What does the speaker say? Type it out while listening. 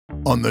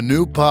On the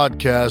new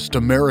podcast,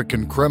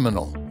 American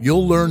Criminal,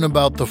 you'll learn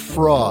about the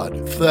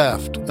fraud,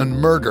 theft, and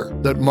murder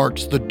that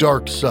marks the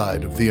dark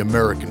side of the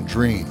American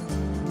dream.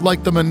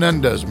 Like the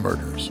Menendez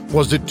murders.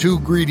 Was it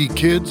two greedy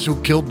kids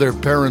who killed their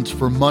parents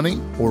for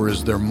money, or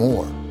is there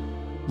more?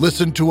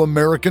 Listen to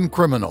American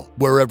Criminal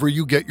wherever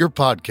you get your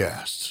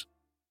podcasts.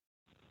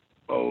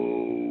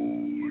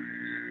 Oh,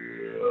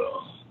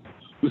 yeah.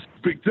 This is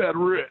Big Dad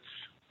Ritch.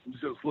 I'm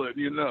just letting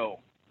you know,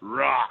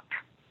 rock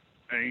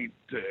ain't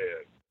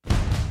dead.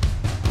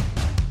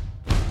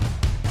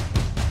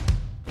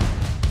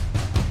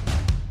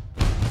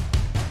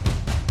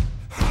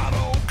 I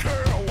don't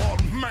care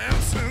what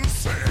Manson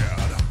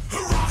said.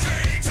 Rock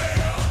ain't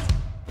dead.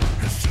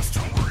 It's just a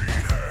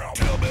rehab.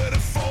 Tell Betty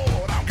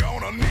Ford I'm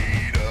gonna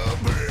need a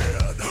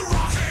bed.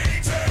 Rock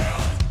ain't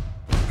dead.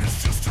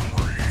 It's just a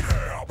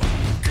rehab.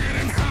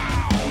 Getting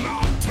high on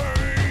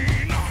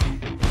octane.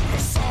 A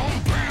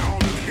song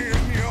pounding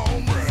in your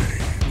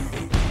brain.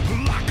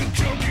 Like a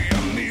junkie, I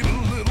need a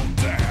little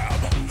dab.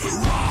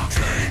 Rock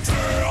ain't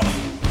dead.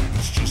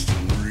 It's just a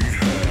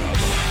rehab.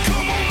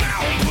 Come on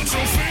now and put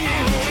your finger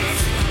on it.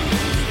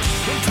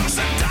 Touch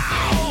that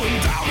dial and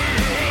dial me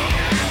in.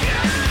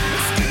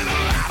 It's getting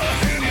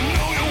louder and you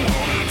know you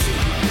want it.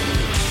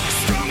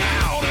 Strung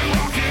out and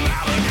rocking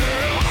out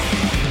again.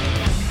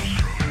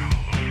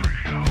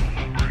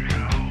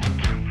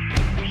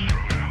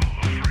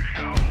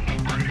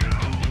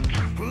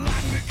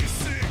 Like Nicky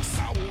Six,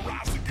 I will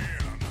rise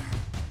again.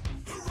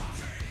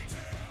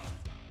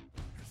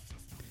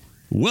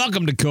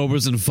 Welcome to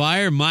Cobras and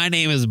Fire. My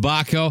name is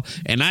Baco,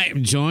 and I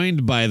am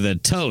joined by the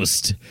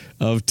toast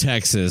of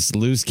Texas,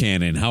 Loose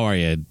Cannon. How are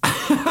you?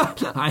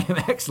 I am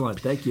excellent.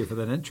 Thank you for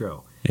that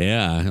intro.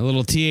 Yeah, a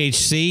little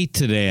THC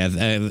today.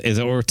 Is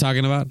that what we're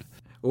talking about?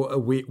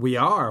 We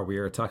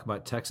are talking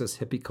about Texas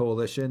Hippie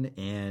Coalition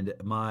and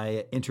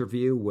my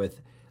interview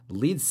with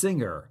lead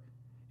singer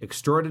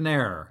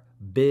extraordinaire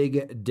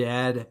Big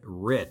Dad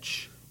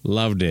Ritch.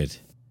 Loved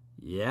it.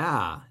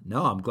 Yeah,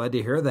 no, I'm glad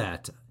to hear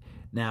that.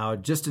 Now,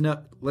 just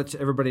to let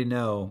everybody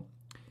know,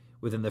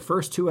 within the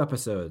first two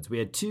episodes, we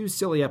had two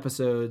silly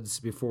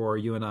episodes before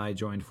you and I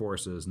joined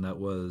forces, and that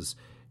was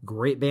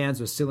great bands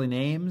with silly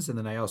names, and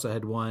then I also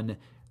had one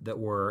that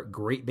were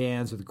great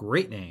bands with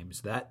great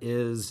names. That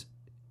is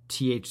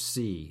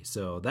THC.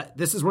 So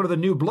this is one of the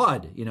new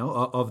blood,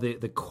 of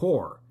the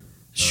core.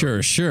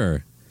 Sure.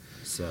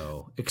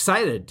 So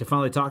excited to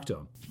finally talk to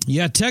him.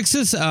 Yeah,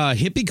 Texas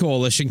Hippie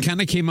Coalition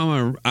kind of came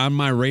on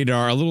my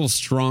radar a little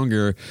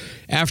stronger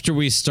after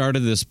we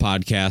started this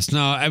podcast.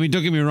 Now, I mean,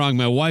 don't get me wrong,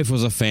 my wife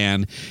was a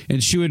fan,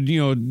 and she would,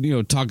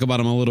 talk about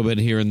them a little bit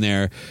here and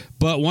there.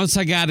 But once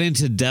I got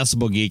into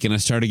Decibel Geek and I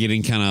started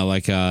getting kind of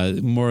like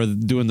more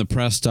doing the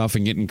press stuff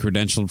and getting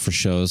credentialed for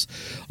shows,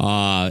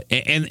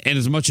 and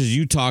as much as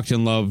you talked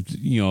and loved,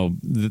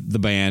 the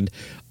band,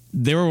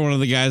 they were one of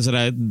the guys that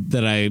I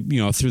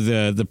threw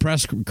the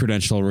press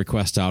credential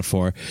request out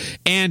for,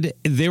 and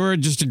they were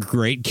just a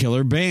great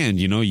killer band.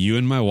 You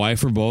and my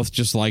wife were both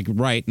just like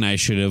right, and I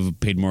should have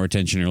paid more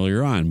attention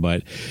earlier on.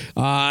 But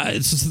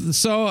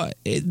so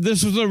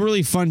this was a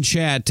really fun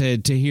chat to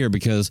hear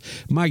because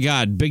my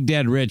God, Big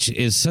Dad Ritch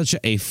is such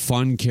a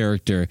fun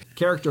character.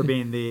 Character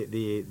being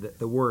the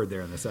word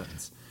there in the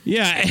sentence.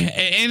 Yeah,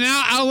 and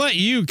I'll let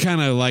you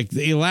kind of like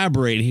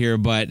elaborate here,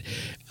 but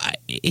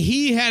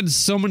he had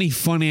so many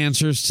fun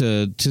answers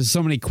to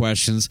so many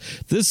questions.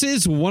 This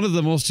is one of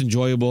the most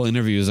enjoyable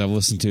interviews I've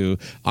listened to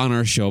on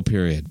our show,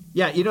 period.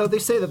 Yeah, they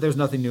say that there's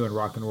nothing new in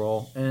rock and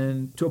roll,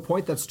 and to a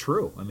point, that's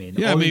true.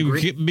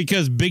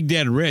 Because Big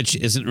Dad Ritch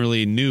isn't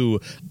really new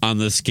on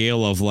the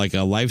scale of like a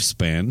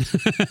lifespan.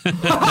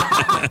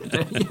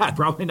 Yeah,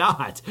 probably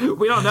not.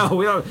 We don't know.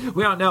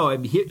 We don't know.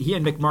 He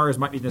and McMars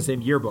might be in the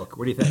same yearbook.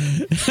 What do you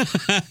think?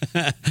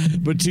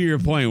 But to your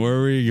point, where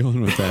were you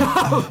going with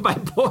that? My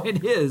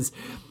point is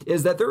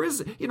that there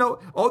is,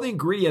 all the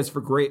ingredients for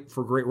great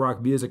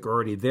rock music are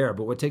already there.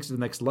 But what takes it to the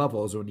next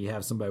level is when you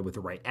have somebody with the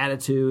right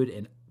attitude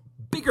and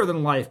bigger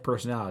than life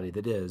personality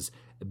that is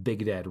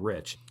Big Dad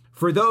Ritch.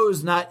 For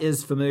those not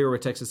as familiar with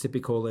Texas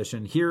Hippie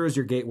Coalition, here is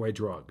your gateway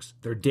drugs.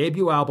 Their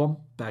debut album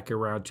back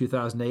around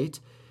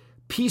 2008,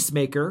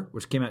 Peacemaker,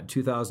 which came out in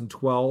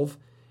 2012,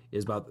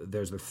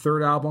 there's their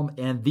third album,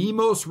 and the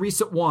most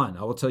recent one,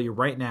 I will tell you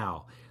right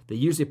now. They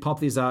usually pump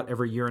these out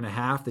every year and a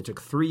half. They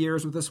took 3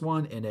 years with this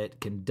one, and it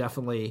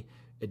definitely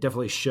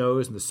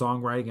shows in the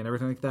songwriting and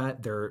everything like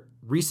that. Their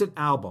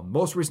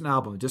most recent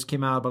album, just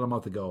came out about a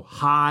month ago,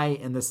 High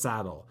in the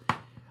Saddle.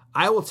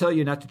 I will tell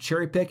you not to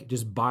cherry pick,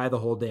 just buy the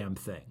whole damn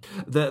thing.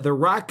 The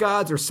rock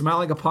gods are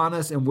smiling upon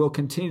us and will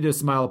continue to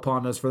smile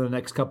upon us for the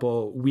next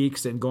couple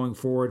weeks and going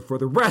forward for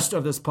the rest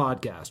of this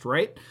podcast,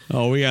 right?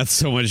 Oh, we got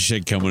so much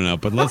shit coming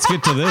up, but let's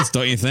get to this,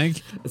 don't you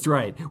think? That's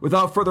right.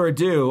 Without further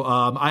ado,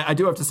 I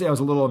do have to say I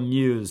was a little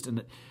amused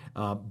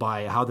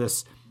by how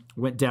this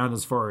went down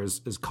as far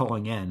as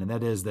calling in, and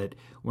that is that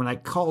when I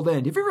called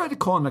in, have you ever had to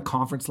call in a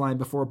conference line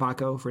before,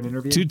 Baco, for an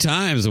interview? 2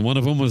 times, and one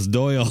of them was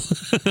Doyle.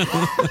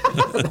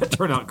 That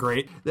turned out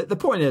great. The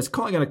point is,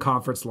 calling in a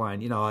conference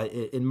line,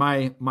 in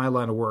my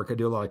line of work, I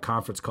do a lot of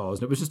conference calls,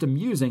 and it was just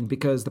amusing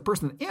because the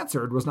person that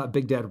answered was not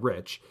Big Dad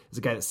Ritch, it's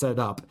the guy that set it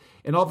up,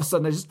 and all of a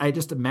sudden I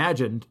just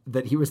imagined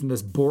that he was in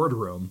this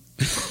boardroom,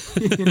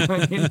 you know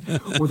what I mean,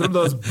 with one of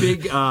those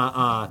big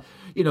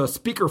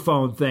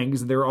speakerphone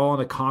things, and they were all on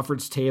a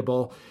conference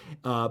table.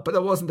 But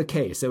that wasn't the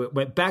case. So it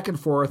went back and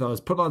forth. I was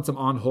put on some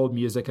on-hold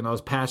music, and I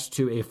was passed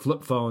to a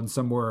flip phone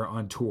somewhere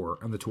on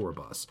the tour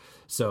bus.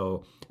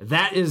 So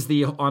that is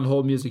the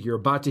on-hold music you're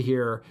about to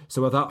hear.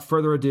 So without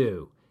further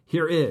ado,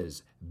 here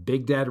is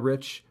Big Dad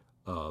Ritch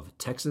of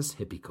Texas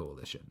Hippie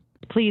Coalition.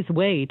 Please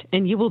wait,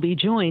 and you will be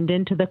joined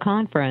into the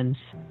conference.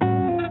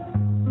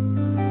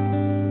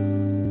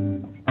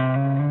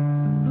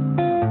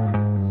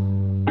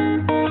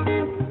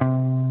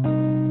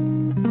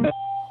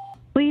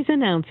 Please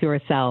announce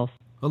yourself.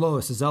 Hello,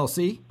 this is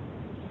LC.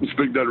 It's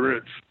Big Dad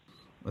Ritch.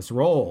 Let's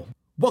roll.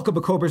 Welcome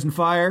to Cobras and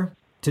Fire.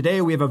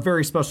 Today we have a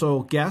very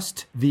special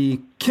guest,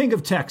 the King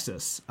of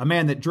Texas, a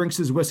man that drinks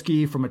his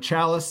whiskey from a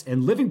chalice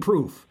and living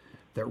proof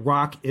that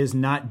rock is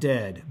not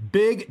dead.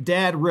 Big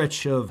Dad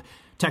Ritch of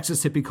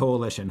Texas Hippie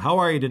Coalition. How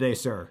are you today,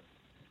 sir?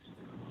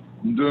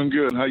 I'm doing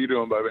good. How you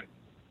doing, baby?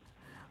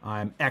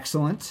 I'm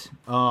excellent.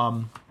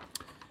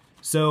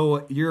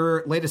 So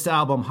your latest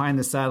album, High in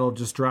the Saddle,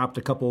 just dropped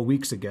a couple of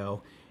weeks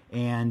ago.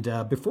 And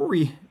before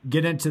we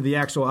get into the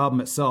actual album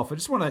itself, I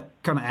just want to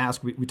kind of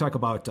ask, we talk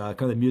about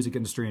kind of the music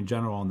industry in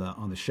general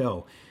on the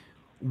show.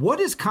 What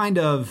is kind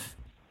of,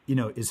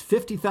 is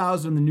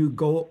 50,000 the new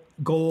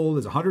gold?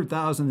 Is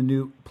 100,000 the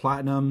new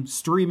platinum?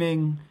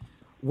 Streaming?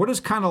 What is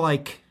kind of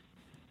like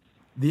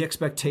the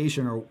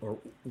expectation or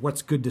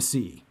what's good to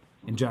see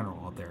in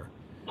general out there?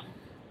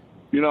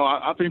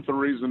 I think the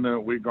reason that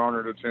we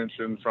garnered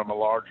attention from a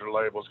larger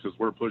label is because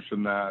we're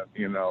pushing that,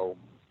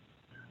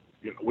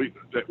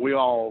 we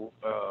all,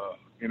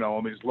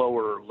 on these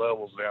lower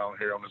levels down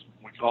here on this,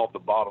 we call it the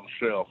bottom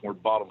shelf. We're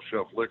bottom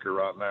shelf liquor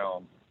right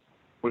now.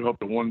 We hope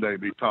to one day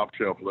be top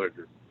shelf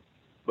liquor.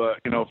 But,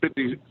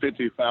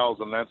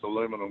 50,000, that's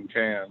aluminum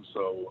cans.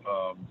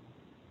 So,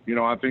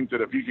 I think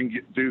that if you can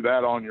do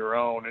that on your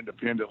own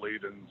independently,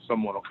 then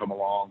someone will come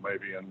along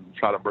maybe and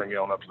try to bring you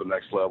on up to the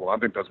next level. I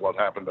think that's what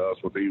happened to us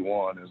with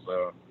E1 is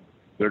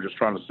they're just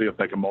trying to see if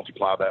they can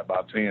multiply that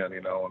by 10,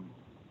 and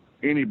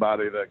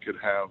anybody that could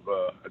have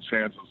a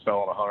chance of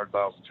selling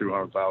 100,000,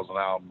 200,000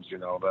 albums,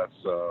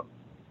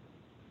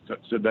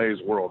 that's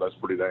today's world. That's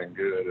pretty dang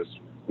good.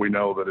 We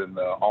know that in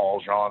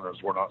all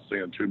genres, we're not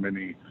seeing too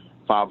many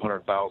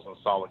 500,000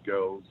 solid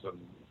golds, and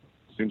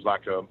it seems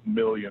like 1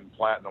 million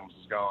platinums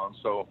is gone.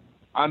 So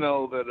I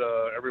know that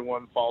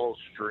everyone follows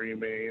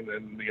streaming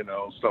and,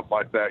 stuff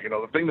like that.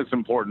 The thing that's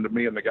important to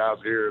me and the guys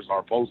here is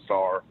our post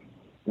star,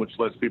 which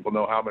lets people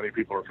know how many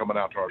people are coming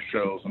out to our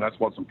shows. And that's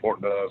what's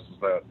important to us is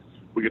that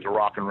we get to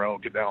rock and roll,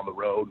 get down the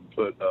road,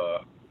 and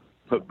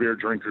put beer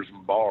drinkers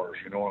in bars.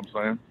 You know what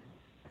I'm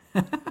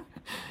saying?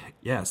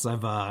 Yes,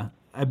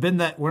 I've been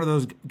one of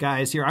those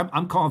guys here.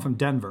 I'm calling from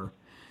Denver,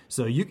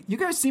 so you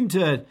guys seem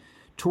to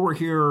tour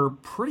here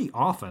pretty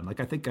often. Like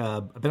I think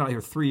I've been out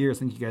here 3 years. I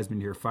think you guys have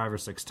been here 5 or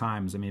 6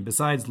 times. I mean,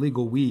 besides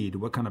legal weed,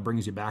 what kind of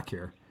brings you back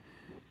here?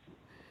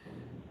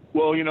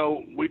 Well,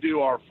 we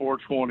do our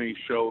 420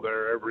 show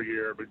there every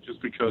year, but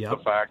just because of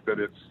the fact that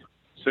it's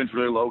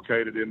centrally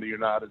located in the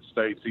United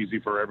States, easy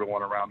for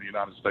everyone around the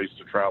United States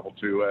to travel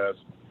to, as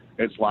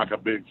it's like a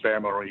big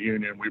family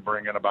reunion. We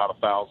bring in about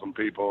 1,000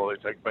 people. They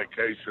take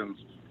vacations,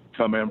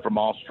 come in from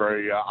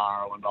Australia,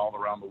 Ireland, all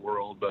around the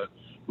world, but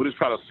we just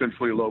try to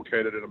centrally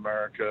locate it in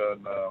America.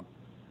 And,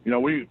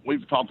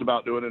 we've talked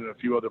about doing it in a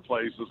few other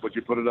places, but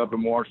you put it up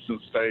in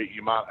Washington State,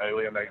 you might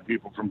alienate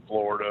people from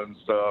Florida and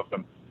stuff.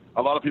 And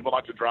a lot of people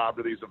like to drive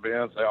to these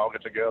events. They all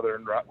get together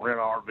and rent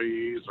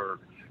RVs or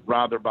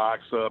ride their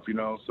bikes up,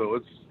 so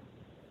it's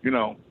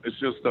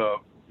just a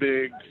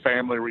big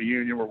family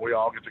reunion where we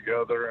all get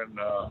together and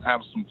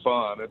have some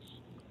fun. It's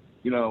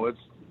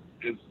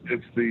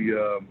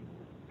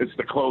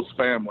the close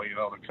family,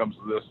 that comes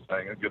to this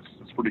thing.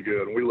 It's pretty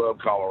good. And we love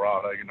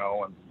Colorado,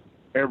 and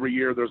every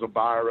year there's a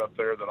buyer up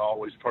there that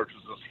always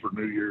purchases for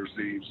New Year's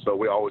Eve. So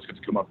we always get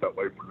to come up that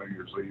way for New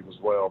Year's Eve as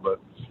well.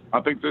 But I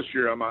think this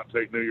year I might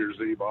take New Year's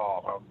Eve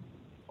off.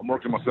 I'm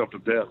working myself to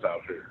death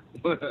out here.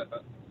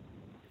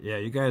 Yeah,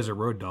 you guys are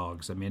road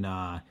dogs. I mean,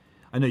 I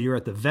know you're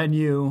at the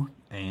venue,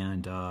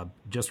 and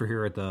just we're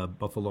here at the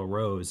Buffalo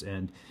Rose.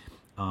 And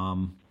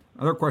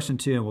another question,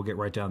 too, and we'll get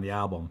right down the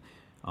album.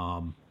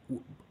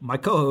 My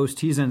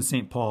co-host, he's in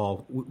St.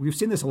 Paul. We've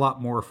seen this a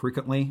lot more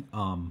frequently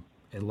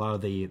at a lot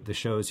of the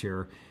shows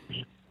here.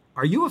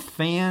 Are you a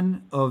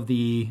fan of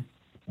the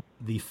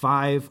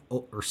 5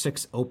 or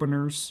 6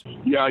 openers?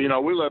 Yeah,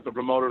 we let the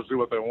promoters do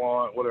what they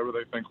want, whatever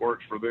they think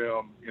works for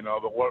them.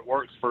 But what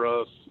works for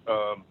us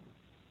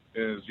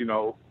is,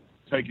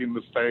 taking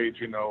the stage,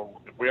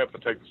 if we have to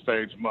take the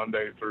stage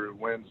Monday through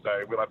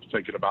Wednesday, we'll have to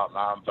take it about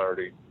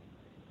 9:30.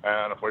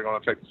 And if we're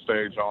going to take the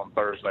stage on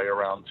Thursday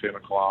around 10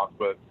 o'clock,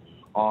 but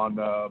on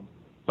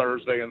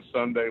Thursday and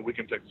Sunday, we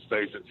can take the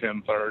stage at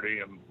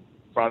 10:30, and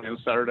Friday and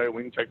Saturday,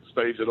 we can take the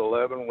stage at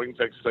 11. We can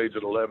take the stage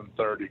at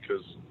 11:30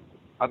 because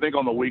I think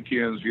on the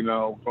weekends, going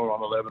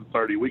on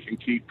 11:30, we can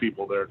keep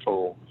people there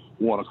till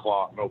 1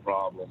 o'clock, no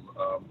problem.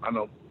 I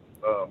know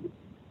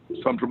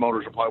some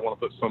promoters will probably want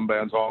to put some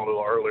bands on a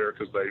little earlier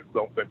because they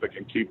don't think they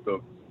can keep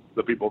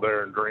the people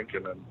there and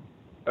drinking, and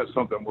that's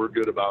something we're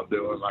good about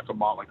doing, like a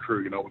Motley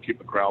Crue. We keep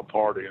the crowd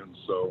partying.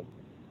 So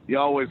there's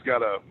always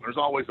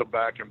a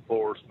back and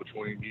forth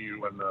between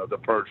you and the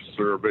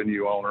purchaser or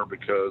venue owner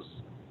because,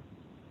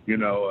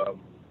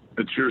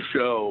 it's your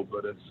show,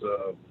 but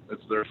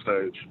it's their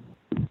stage.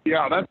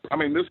 Yeah,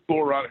 this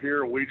tour right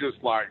here, we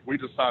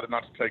decided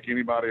not to take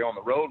anybody on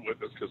the road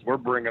with us because we're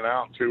bringing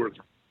out 2 or 3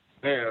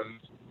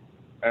 bands,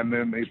 and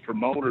then these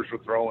promoters are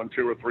throwing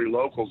 2 or 3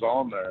 locals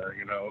on there,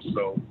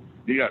 so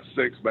you got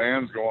 6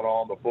 bands going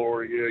on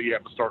before you. You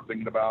have to start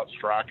thinking about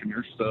striking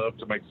your stuff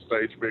to make the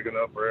stage big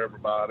enough for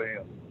everybody,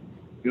 and,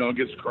 it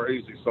gets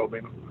crazy. So,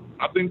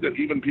 I think that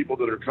even people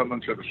that are coming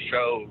to the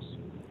shows,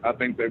 I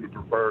think they would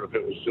prefer if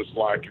it was just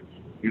like,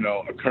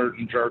 a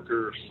curtain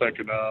jerker,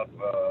 second up,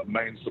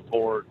 main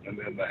support, and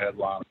then the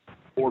headline.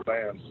 4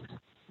 bands.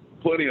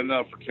 Plenty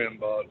enough for $10,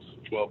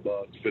 $12,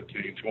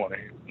 $15,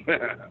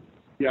 $20.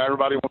 Yeah,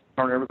 everybody wants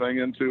to turn everything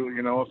into,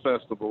 a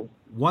festival.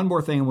 One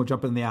more thing, and we'll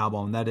jump into the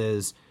album, and that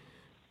is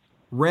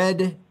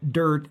Red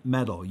Dirt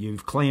Metal.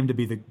 You've claimed to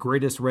be the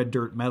greatest red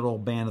dirt metal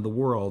band in the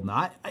world.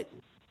 Now,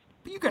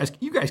 you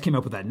guys came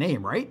up with that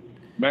name, right?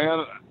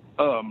 Man,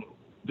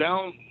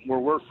 down where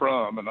we're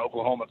from in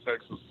Oklahoma,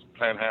 Texas,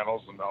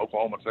 panhandles in the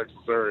Oklahoma, Texas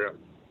area,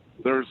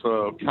 there's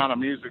a kind of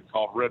music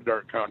called red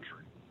dirt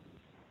country.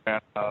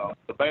 And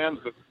the bands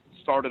that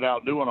started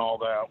out doing all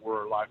that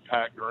were like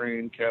Pat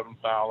Green, Kevin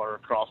Fowler,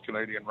 Cross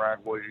Canadian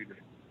Ragweed.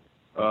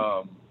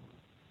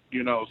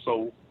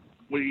 So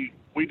we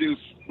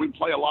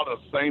play a lot of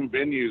the same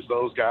venues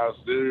those guys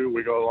do.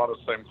 We go to a lot of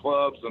the same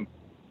clubs, and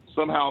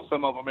somehow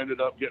some of them ended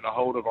up getting a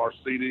hold of our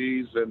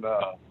CDs, and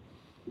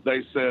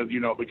they said,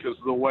 because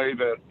of the way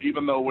that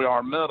even though we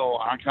are metal,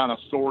 I kind of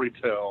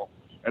storytell,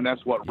 and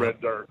that's what red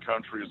dirt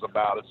country is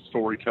about. It's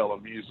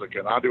storytelling music,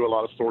 and I do a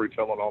lot of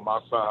storytelling on my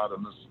side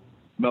in this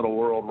metal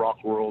world,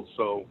 rock world.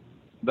 So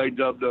they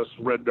dubbed us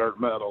Red Dirt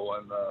Metal,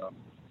 and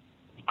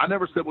I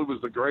never said we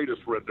was the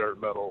greatest red dirt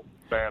metal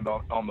band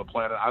on the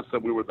planet. I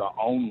said we were the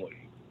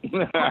only.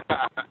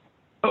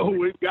 So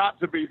we've got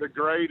to be the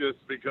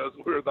greatest because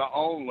we're the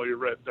only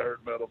red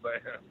dirt metal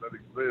band that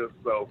exists.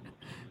 So,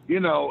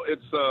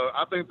 it's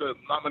I think that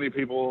not many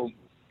people,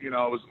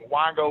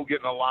 why go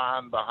get in a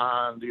line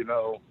behind,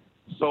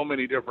 so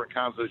many different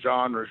kinds of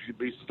genres? You'd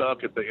be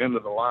stuck at the end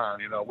of the line.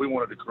 We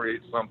wanted to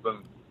create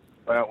something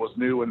that was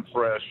new and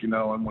fresh,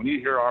 and when you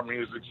hear our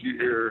music, you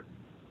hear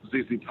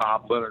ZZ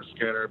Top, Leonard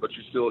Skinner, but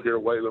you still hear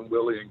Waylon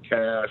Willie and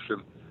Cash,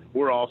 and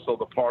we're also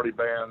the party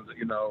band,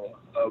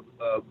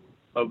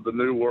 of the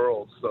new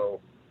world. So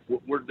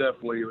we're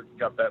definitely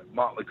got that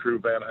Motley Crue,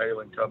 Van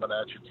Halen coming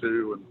at you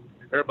too, and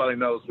everybody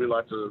knows we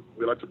like to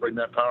bring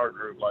that power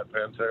group like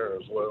Pantera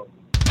as well.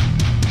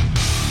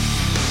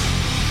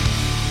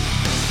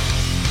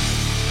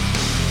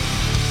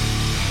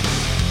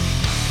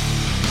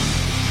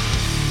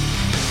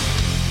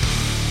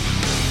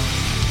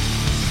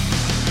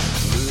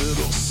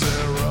 Little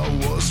Sarah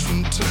was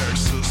from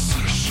Texas.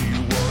 She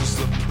was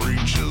the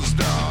preacher's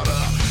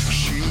daughter.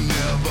 She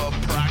never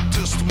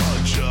practiced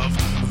much of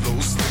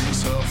those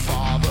things her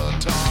father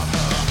taught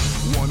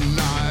her. One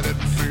night at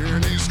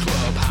Vinnie's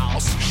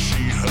Clubhouse,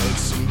 she heard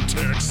some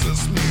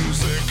Texas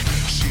music.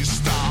 She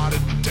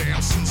started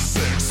dancing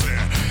sexy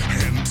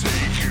and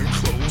taking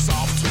clothes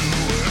off to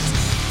it.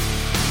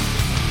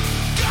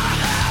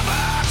 Gotta have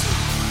it,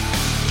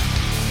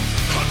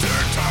 a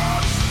dirt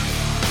dog.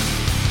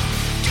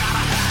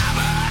 Gotta have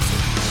it.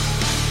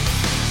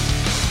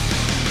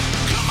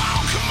 Come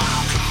on, come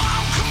on, come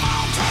on, come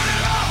on, turn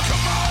it up.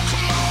 Come on,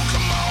 come on,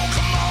 come on,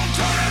 come on,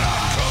 turn it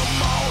up.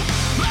 Come on,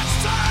 let's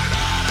turn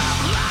it up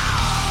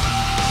louder.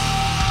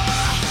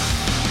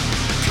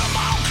 Come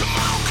on, come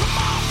on, come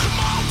on, come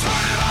on,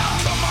 turn it up.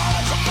 Come on,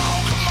 come on,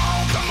 come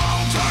on, come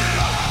on, turn it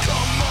up.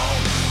 Come on,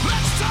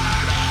 let's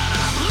turn it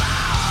up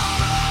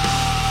louder.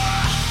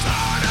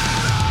 Turn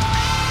it up.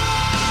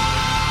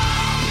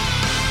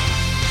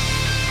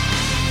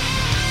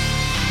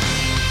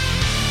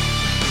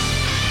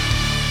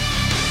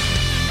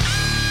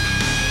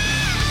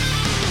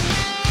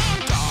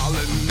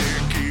 Darling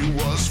Nikki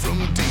was from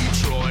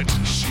Detroit.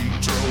 She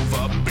drove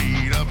a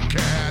beat-up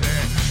caddy.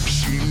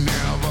 She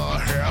never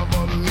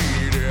ever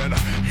needed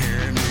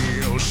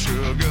any old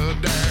sugar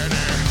daddy.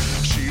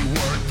 She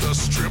worked the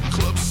strip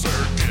club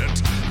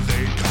circuit.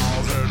 They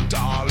called her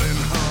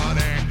Darling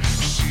Honey.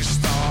 She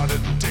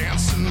started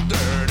dancing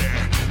dirty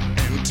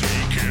and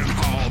taking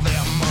all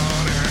their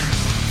money.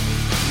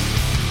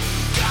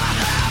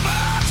 Gotta have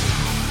it,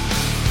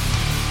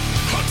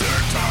 a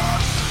dirt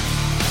dog.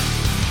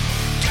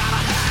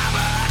 Gotta have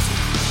it.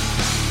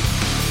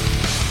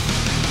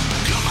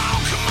 Come on,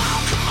 come on,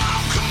 come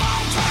on, come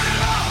on, turn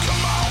it up.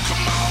 Come on,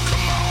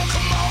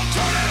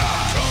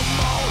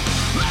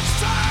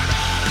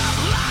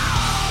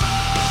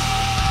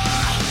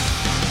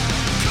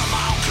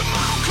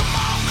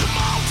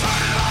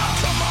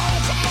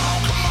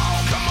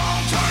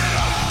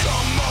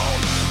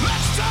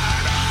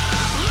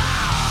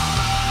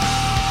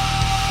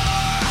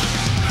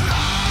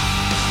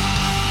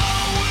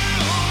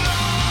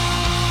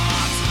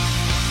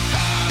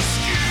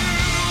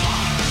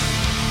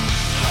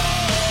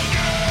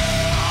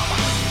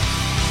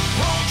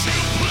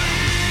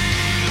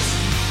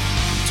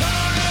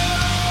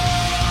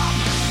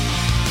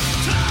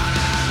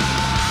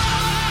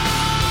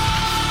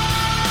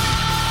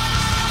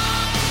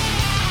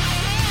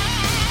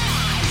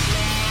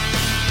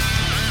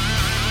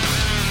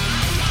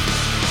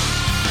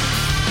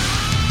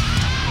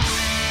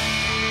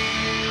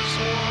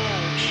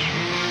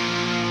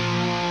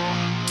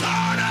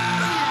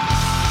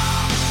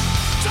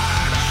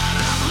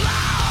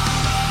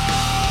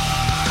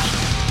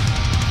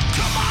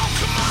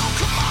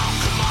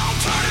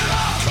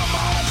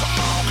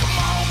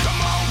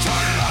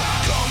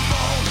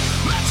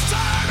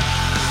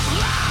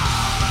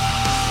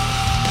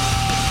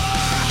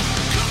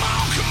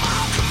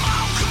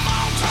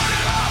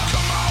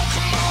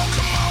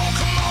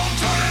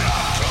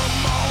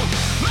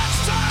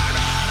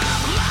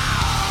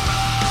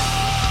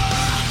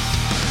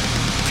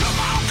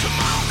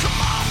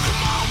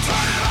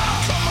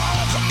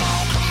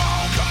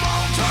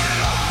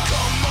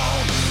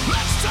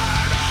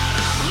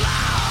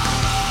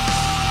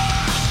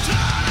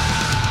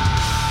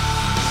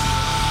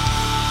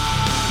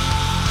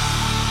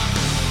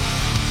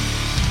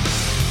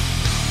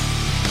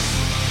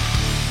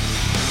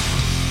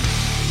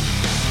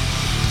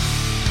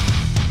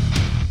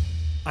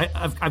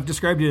 I've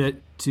described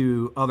it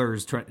to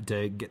others trying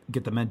to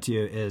get them into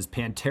you as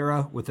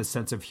Pantera with a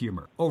sense of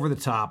humor, over the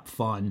top,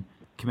 fun,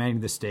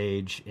 commanding the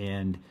stage.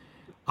 And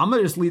I'm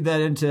gonna just lead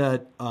that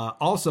into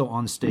also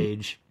on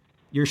stage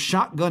your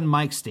shotgun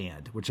mic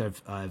stand, which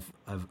I've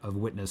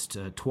witnessed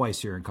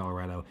twice here in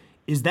Colorado.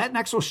 Is that an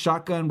actual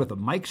shotgun with a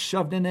mic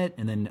shoved in it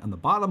and then on the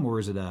bottom, or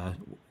is it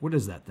what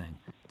is that thing?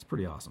 It's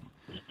pretty awesome.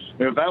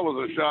 If that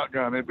was a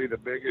shotgun, it'd be the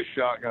biggest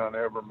shotgun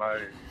ever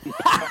made.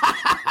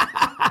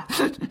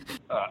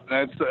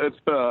 It's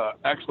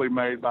actually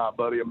made by a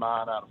buddy of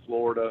mine out of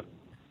Florida.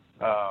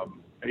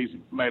 He's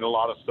made a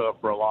lot of stuff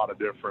for a lot of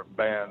different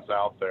bands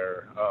out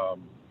there.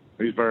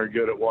 He's very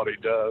good at what he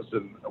does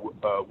and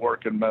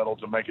working metal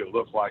to make it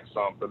look like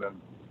something.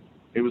 And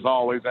he was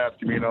always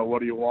asking me, what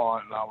do you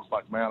want? And I was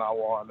like, man, I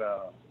want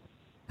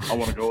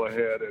to go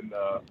ahead and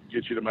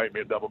get you to make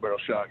me a double barrel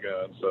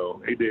shotgun.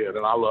 So he did,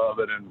 and I love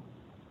it. And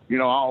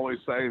I always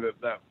say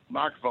that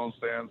microphone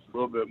stand's a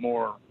little bit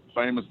more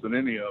famous than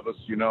any of us.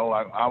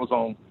 I was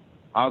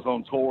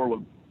on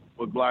tour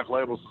with Black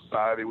Label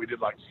Society. We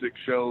did like 6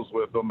 shows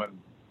with them, and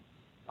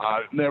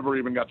I never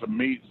even got to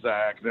meet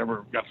Zach,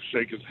 never got to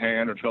shake his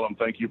hand or tell him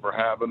thank you for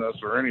having us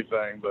or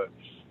anything. But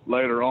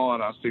later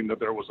on, I seen that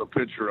there was a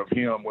picture of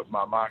him with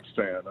my mic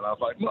stand, and I was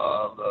like,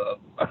 love.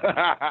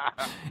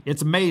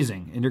 It's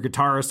amazing. And your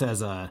guitarist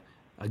has a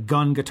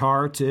gun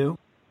guitar too.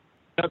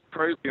 That's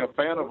crazy. A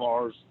fan of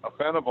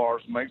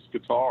ours makes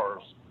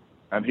guitars,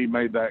 and he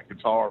made that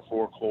guitar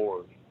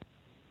 4-chord.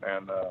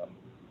 And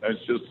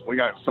it's just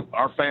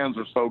our fans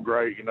are so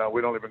great.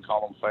 We don't even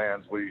call them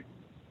fans. We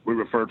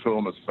refer to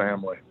them as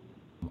family.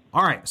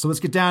 All right, so let's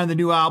get down to the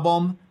new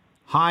album,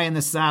 High in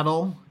the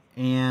Saddle.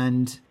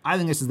 And I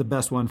think this is the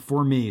best one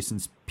for me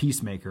since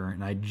Peacemaker.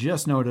 And I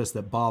just noticed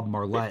that Bob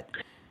Marlette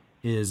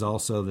is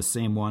also the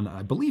same one.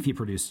 I believe he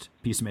produced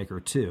Peacemaker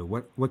too.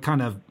 What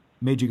kind of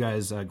made you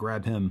guys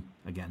grab him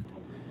again?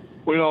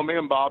 Well, me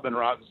and Bob been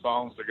writing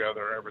songs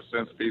together ever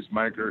since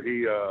Peacemaker.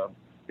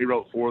 He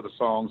wrote 4 of the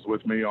songs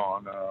with me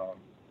on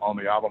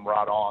the album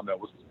Right On that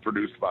was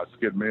produced by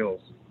Skid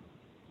Mills.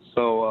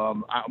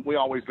 So we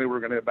always knew we were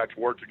going to get back to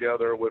work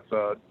together with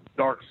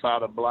Dark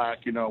Side of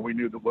Black. We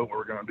knew that what we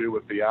were going to do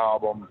with the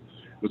album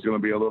was going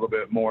to be a little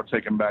bit more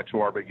taken back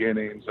to our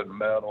beginnings and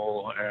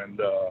metal, and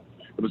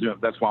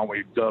that's why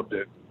we dubbed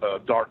it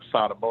Dark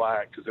Side of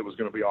Black, because it was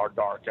going to be our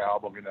dark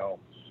album.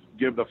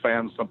 Give the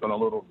fans something a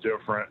little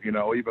different.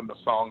 Even the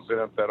songs in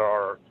it that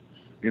are,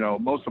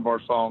 most of our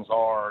songs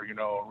are,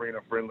 arena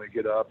friendly,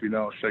 get up,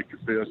 shake your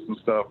fist and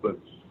stuff. But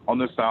on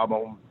this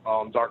album,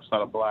 on Dark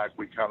Side of Black,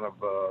 we kind of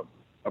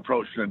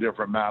approached in a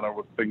different manner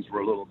with things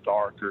were a little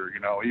darker.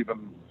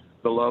 Even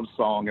the love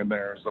song in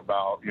there is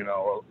about,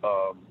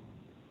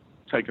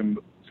 taking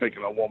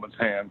a woman's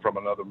hand from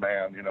another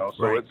man,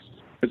 so right.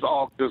 It's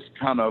all just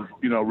kind of,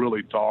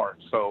 really dark.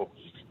 So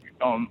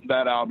on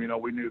that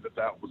album, we knew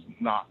that was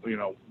not,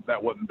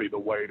 that wouldn't be the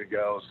way to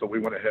go. So we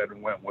went ahead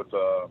and went with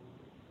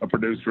a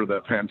producer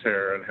that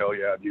Pantera and Hell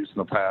Yeah had used in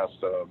the past,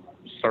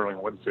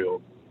 Sterling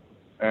Winfield.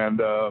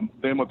 And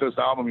then with this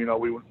album,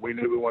 we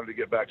knew we wanted to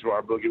get back to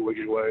our boogie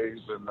woogie ways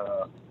and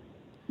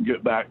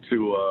get back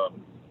to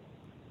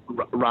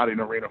writing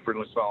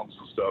arena-friendly songs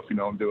and stuff, and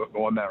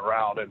going that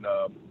route. And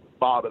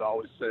Bob had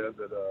always said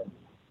that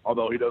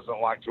although he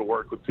doesn't like to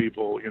work with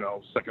people,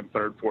 2nd,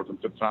 3rd, 4th,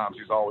 and 5th times,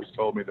 he's always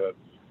told me that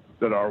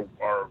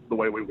the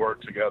way we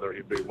work together,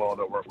 he'd be willing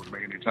to work with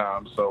me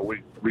anytime. So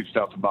we reached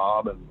out to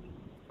Bob and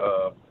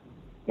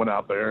went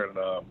out there.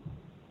 And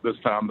this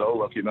time, though,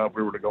 lucky enough,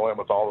 we were to go in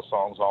with all the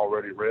songs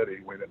already ready.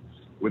 We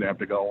didn't have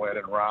to go in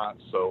and write.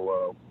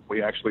 So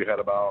we actually had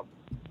about,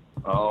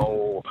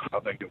 I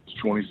think it was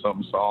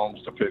 20-something songs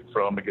to pick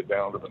from to get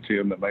down to the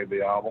 10 that made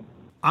the album.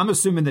 I'm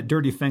assuming that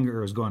Dirty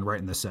Finger is going right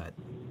in the set.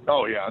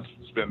 Oh, yeah.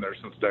 It's been there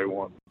since day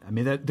one. I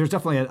mean, there's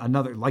definitely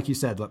another, like you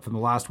said, from the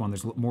last one,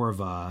 there's more of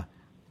a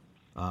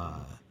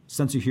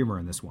sense of humor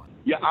in this one.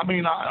 Yeah, I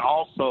mean,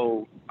 I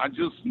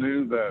just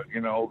knew that,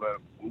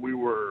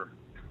 that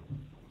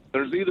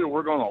there's either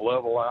we're going to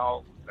level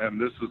out and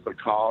this is the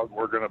cog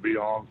we're going to be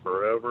on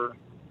forever,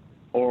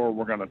 or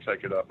we're going to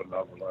take it up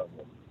another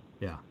level.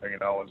 Yeah. And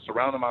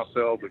surrounding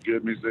myself with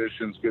good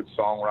musicians, good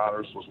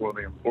songwriters was one of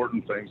the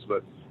important things,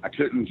 but I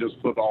couldn't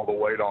just put all the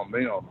weight on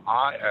them.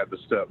 I had to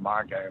step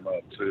my game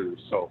up too.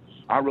 So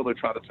I really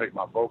try to take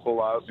my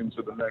vocalizing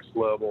to the next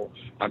level.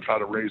 I try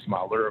to raise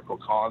my lyrical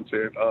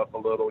content up a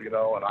little, and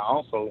I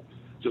also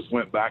just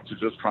went back to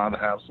just trying to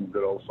have some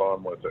good old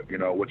fun with it,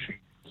 which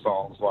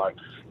songs like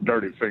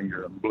Dirty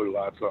Finger and Blue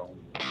Lights On.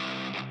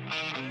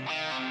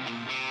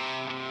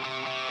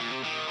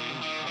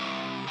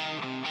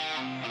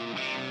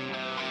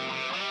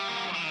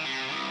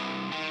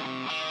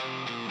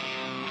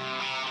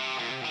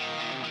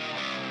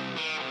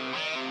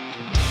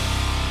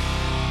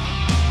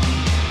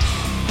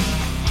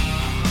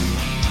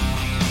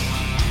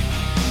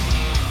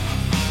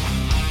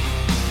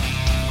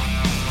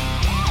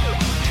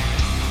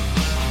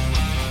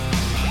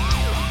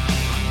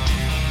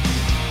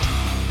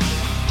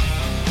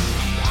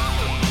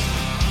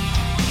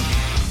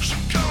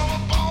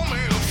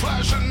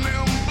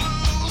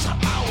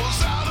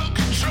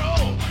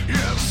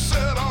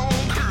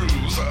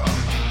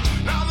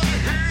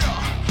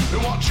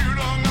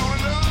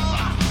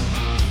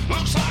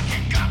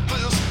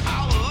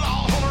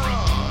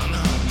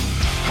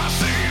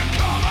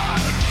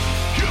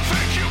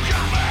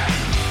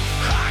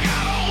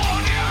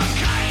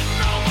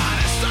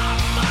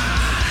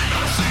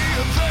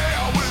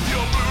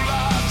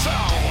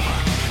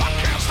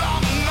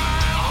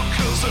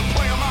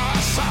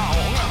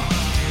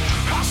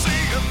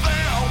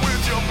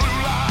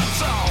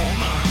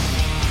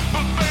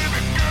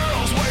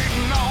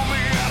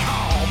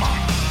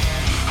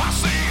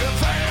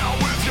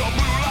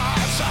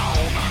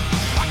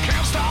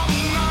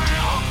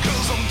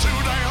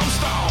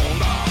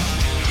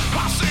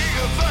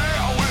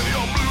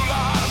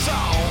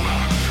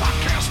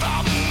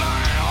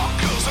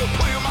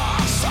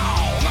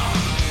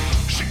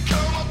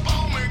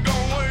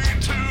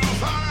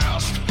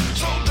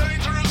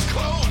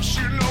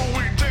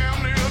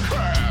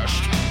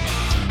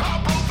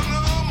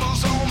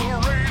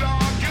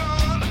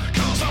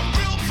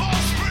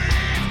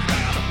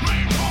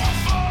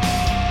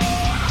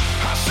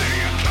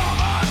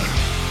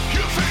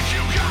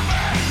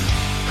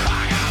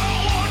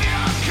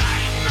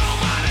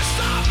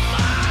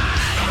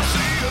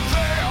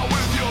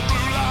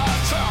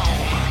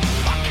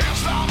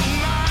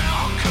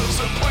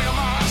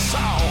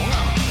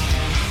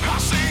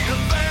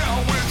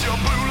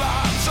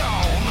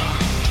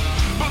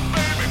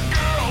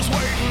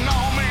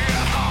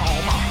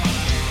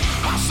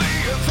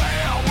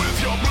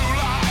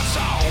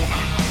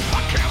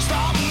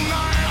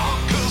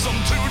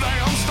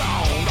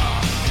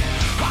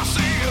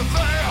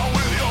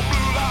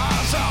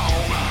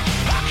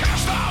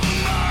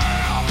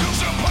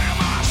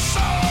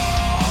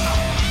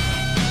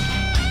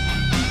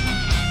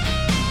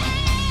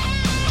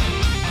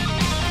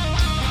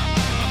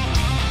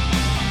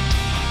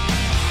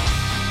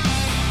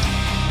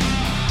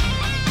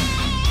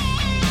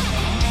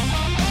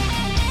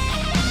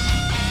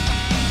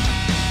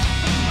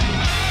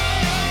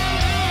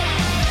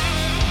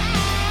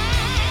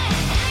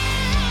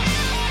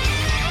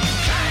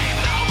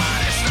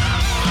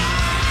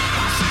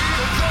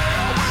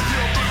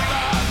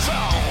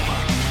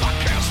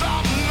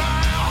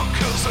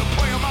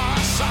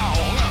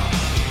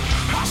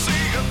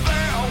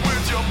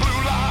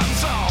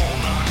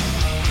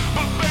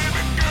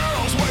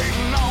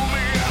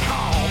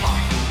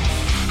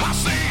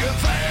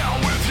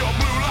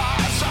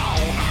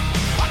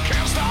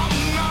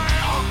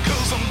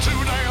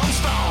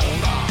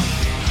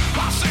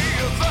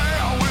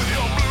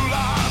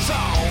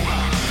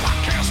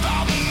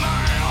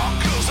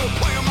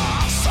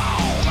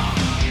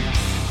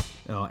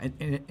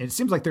 and it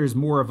seems like there's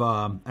more of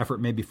a effort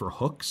maybe for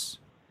hooks.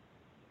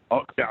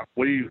 Oh yeah,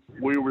 we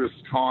were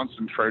just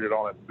concentrated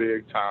on it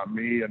big time.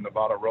 Me and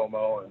Nevada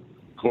Romo and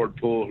Cord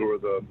Poole, who are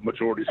the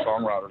majority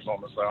songwriters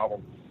on this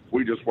album,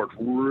 we just worked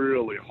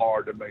really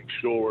hard to make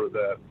sure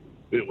that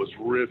it was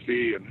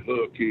riffy and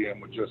hooky,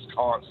 and would just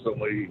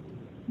constantly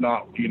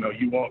not, you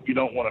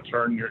don't want to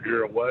turn your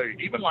ear away.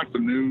 Even like the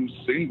new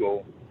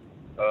single,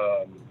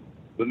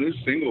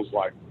 single's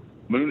like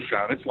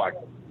Moonshine. It's like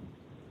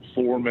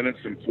 4 minutes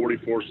and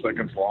 44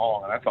 seconds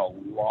long, and that's a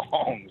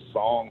long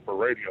song for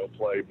radio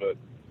play. But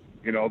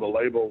the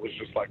label was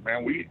just like,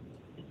 man, we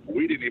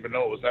didn't even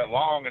know it was that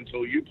long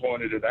until you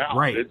pointed it out.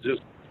 Right. It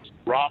just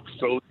rocks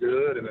so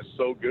good, and it's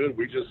so good.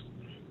 We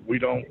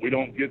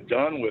don't get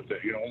done with it.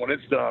 When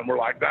it's done, we're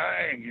like,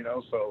 dang,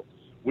 So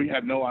we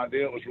had no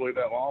idea it was really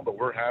that long, but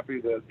we're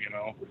happy that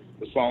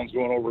the song's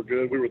going over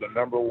good. We were the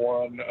number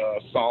one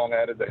song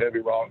added to heavy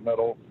rock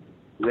metal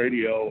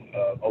radio,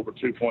 over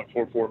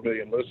 2.44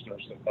 million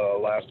listeners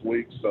last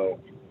week. So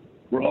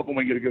we're hoping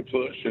we get a good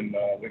push, and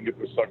we can get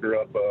this sucker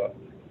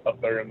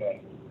up there in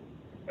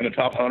the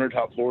top 100,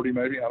 top 40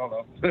 maybe. I don't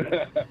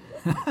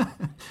know.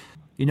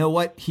 You know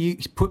what? He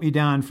put me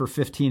down for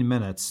 15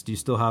 minutes. Do you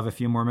still have a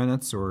few more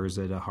minutes, or is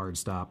it a hard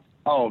stop?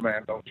 Oh,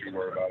 man, don't you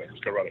worry about it.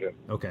 Just go right ahead.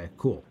 Okay,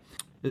 cool.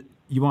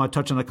 You want to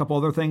touch on a couple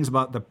other things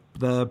about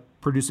the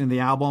producing the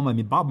album? I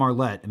mean, Bob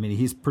Marlette,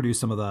 he's produced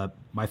some of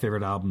my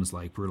favorite albums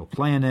like Brutal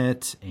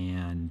Planet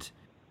and...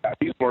 Yeah,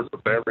 he's worked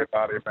with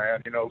everybody,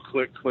 man.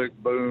 Click, Click,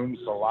 Boom,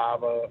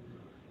 Saliva,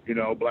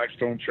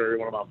 Blackstone Cherry,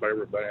 one of my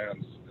favorite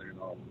bands,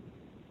 of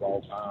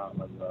all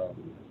time. And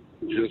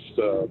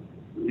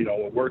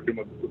working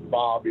with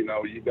Bob, you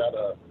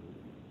gotta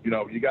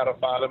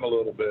fight him a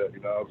little bit,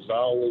 because I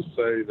always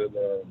say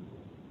that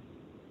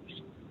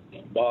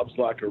Bob's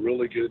like a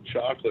really good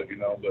chocolate,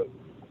 but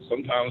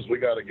sometimes we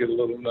got to get a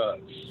little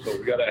nuts. So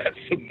we got to add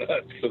some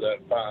nuts to that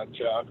fine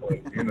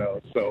chocolate,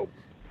 So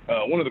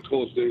one of the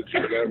coolest dudes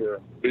you could ever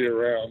be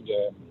around.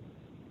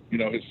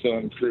 His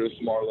son, Chris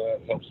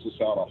Marlette, helps us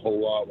out a whole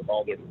lot with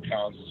all different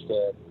kinds of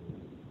stuff,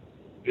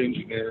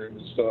 engineering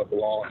and stuff,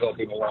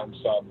 helping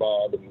alongside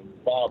Bob.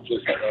 And Bob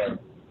just,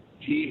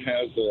 he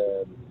has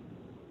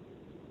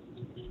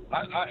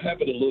I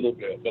have it a little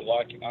bit, but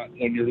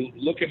when you're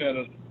looking at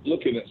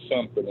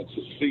something, it's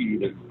a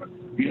seed, and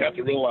you have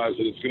to realize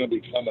that it's going to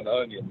become an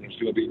onion. There's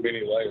going to be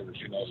many layers,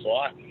 So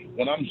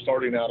when I'm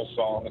starting out a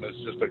song and it's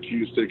just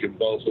acoustic and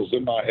vocals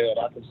in my head,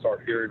 I can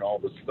start hearing all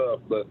this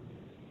stuff. But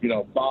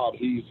Bob,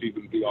 he's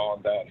even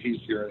beyond that. He's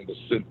hearing the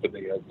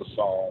symphony of the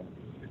song,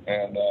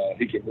 and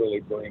he can really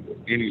bring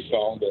any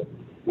song that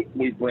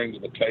we bring to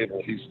the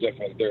table. He's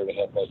definitely there to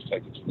help us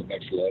take it to the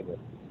next level.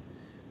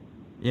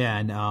 Yeah,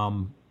 and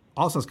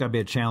also it's got to be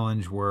a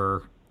challenge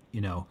where,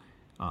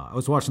 I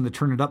was watching the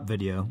Turn It Up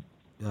video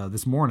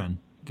this morning,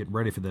 getting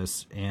ready for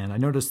this, and I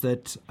noticed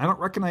that I don't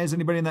recognize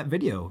anybody in that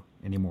video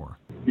anymore.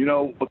 In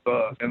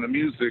the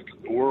music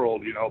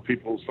world,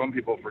 some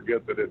people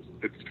forget that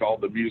it's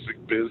called the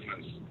music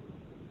business.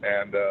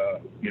 And,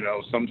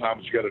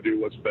 sometimes you got to do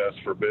what's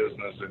best for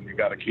business, and you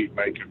got to keep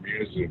making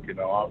music.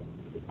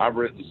 I've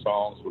written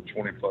songs with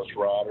 20 plus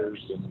writers,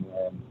 and,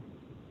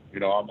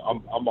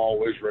 I'm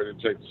always ready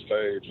to take the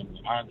stage, and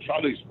I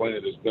try to explain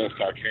it as best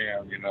I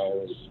can,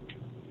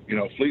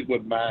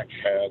 Fleetwood Mac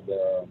had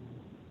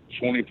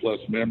 20 plus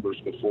members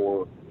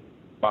before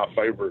my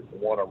favorite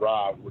one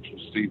arrived, which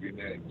was Stevie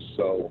Nicks.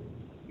 So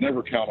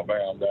never count a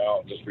band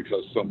out just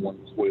because someone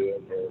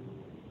quit or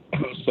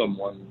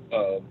someone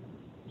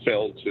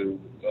failed to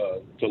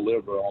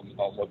deliver on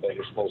what they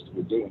were supposed to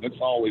be doing.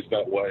 It's always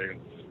that way. And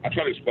I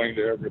try to explain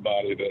to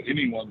everybody that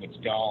anyone that's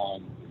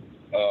gone,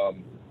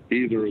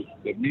 either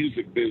the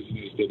music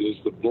business that is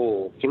the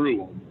bull through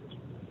them,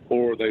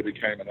 or they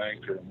became an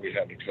anchor and we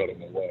had to cut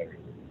them away.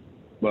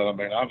 But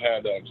I've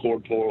had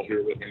Cord Poole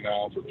here with me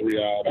now for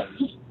 3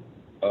 albums.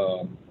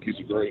 He's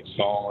a great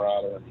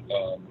songwriter.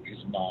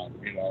 He's not,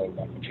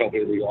 I tell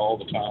people all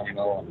the time,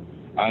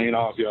 I ain't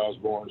Ozzy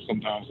Osbourne.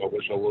 Sometimes I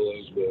wish I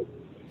was, but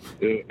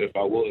if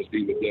I was,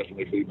 he would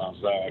definitely be my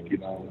Zach,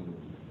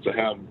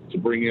 And to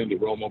bring in the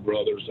Romo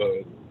brothers,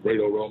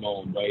 Rado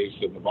Romo on bass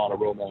and Nevada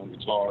Romo on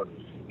guitar,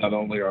 not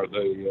only are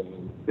they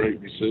great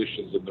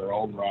musicians in their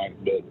own right,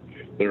 but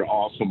they're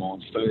awesome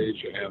on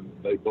stage, and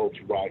they both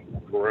write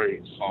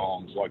great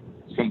songs, like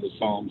some of the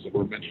songs that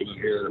we're mentioning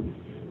here,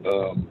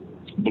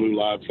 Blue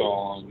Lights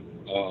On,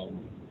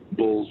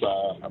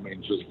 Bullseye,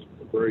 just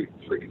great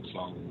freaking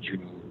songs,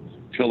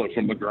 Kill It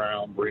From the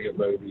Ground, Bring It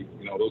Baby,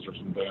 those are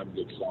some damn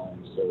good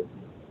songs. So,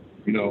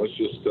 it's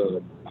just,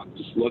 I'm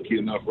just lucky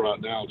enough right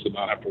now to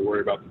not have to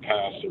worry about the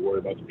past or worry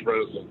about the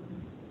present.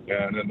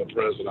 And in the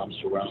present, I'm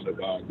surrounded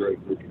by a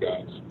great group of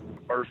guys.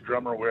 The first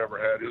drummer we ever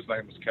had, his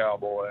name was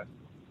Cowboy.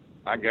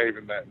 I gave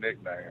him that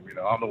nickname.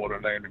 I'm the one who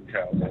named him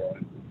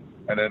Cowboy.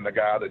 And then the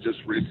guy that just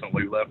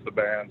recently left the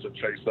band to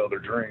chase other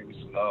dreams,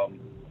 I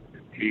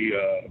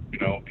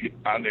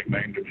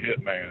nicknamed him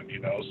Hitman.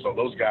 So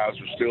those guys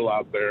are still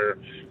out there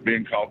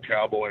being called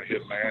Cowboy and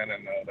Hitman,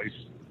 and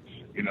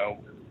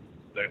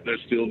they're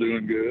still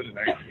doing good, and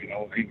they,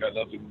 ain't got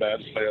nothing bad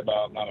to say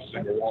about not a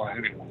single one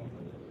anyway.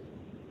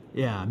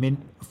 Yeah, I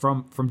mean,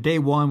 from day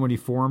one when you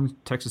formed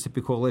Texas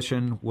Hippie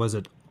Coalition,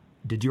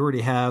 did you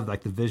already have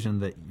like the vision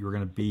that you were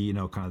going to be,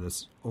 kind of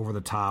this over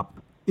the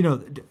top,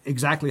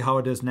 exactly how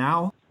it is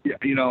now? Yeah,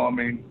 I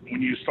mean,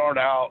 when you start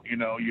out,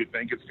 you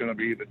think it's going to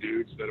be the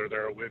dudes that are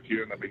there with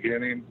you in the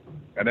beginning,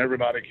 and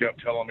everybody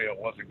kept telling me it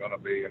wasn't going to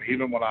be. And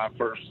even when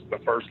the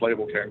first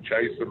label came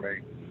chasing me,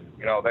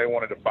 they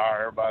wanted to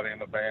fire everybody in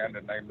the band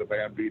and name the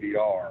band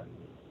BDR,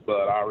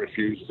 but I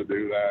refused to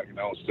do that.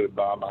 Stood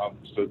by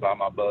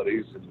my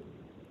buddies, and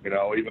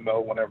even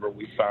though whenever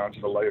we signed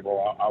to the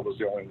label, I was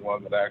the only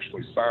one that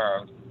actually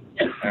signed,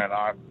 and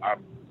I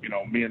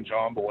me and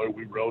John Boy,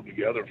 we rode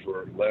together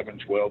for 11,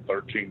 12,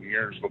 13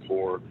 years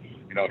before,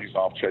 he's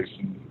off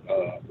chasing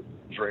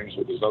dreams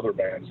with his other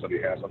bands that he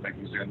has. I think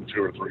he's in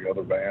 2 or 3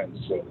 other bands.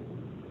 So,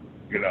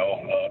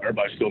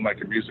 everybody's still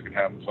making music and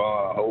having fun.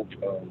 I hope.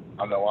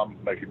 I know I'm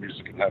making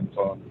music and having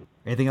fun.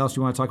 Anything else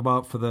you want to talk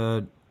about for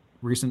the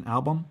recent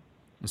album,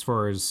 as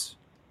far as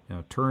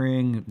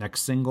touring,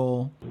 next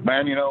single?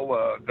 Man,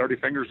 Dirty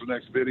Fingers, the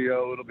next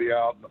video. It'll be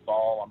out in the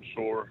fall, I'm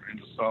sure,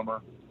 into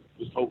summer.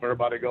 Just hope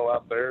everybody go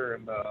out there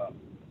and,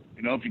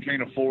 if you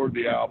can't afford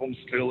the album,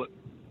 steal it.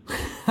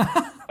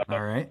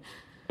 All right.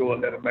 Go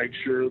ahead and make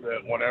sure that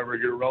whenever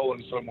you're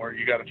rolling somewhere,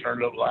 you got to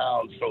turn it up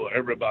loud so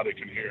everybody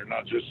can hear,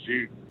 not just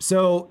you.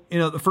 So,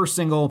 the first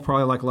single,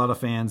 probably like a lot of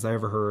fans I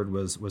ever heard,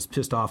 was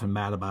Pissed Off and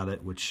Mad About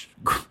It, which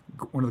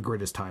one of the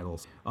greatest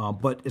titles.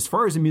 But as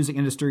far as the music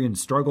industry and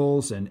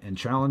struggles and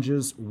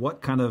challenges,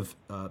 what kind of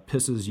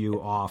pisses you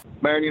off?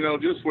 Man,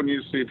 just when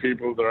you see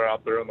people that are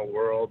out there in the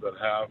world that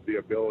have the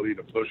ability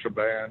to push a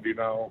band,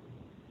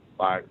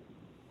 like,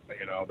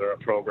 they're a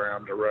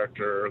program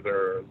director,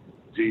 they're a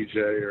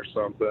DJ or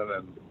something,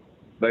 and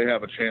they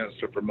have a chance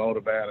to promote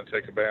a band and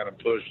take a band and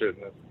push it,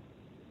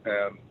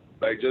 and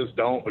they just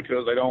don't,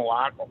 because they don't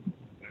like them.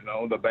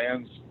 The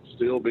band's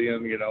still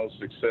being,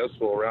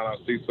 successful around. I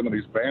see some of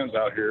these bands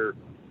out here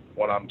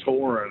when I'm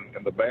touring,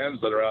 and the bands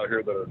that are out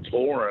here that are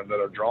touring, that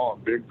are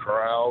drawing big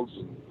crowds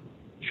and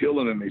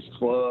chilling in these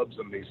clubs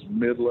and these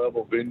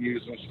mid-level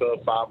venues and stuff,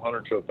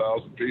 500 to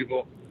 1,000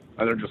 people,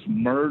 and they're just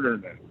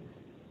murdering it.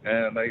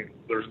 And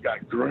there's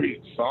got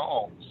great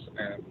songs,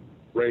 and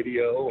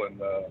radio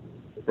and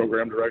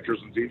program directors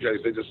and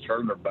DJs, they just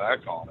turn their back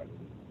on it,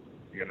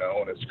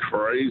 and it's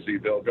crazy.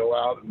 They'll go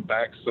out and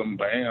back some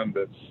band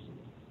that's,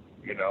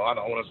 I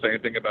don't want to say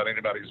anything about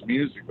anybody's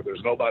music, but I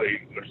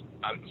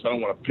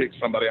don't want to pick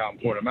somebody out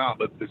and point them out,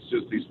 but it's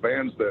just these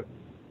bands that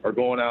are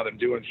going out and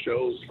doing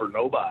shows for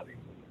nobody.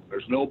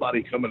 There's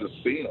nobody coming to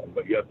see them,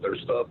 but yet their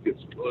stuff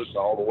gets pushed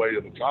all the way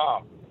to the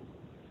top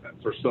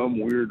for some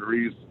weird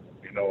reason.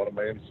 You know what I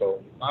mean?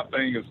 So my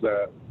thing is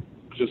that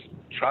just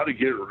try to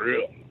get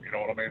real. You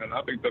know what I mean? And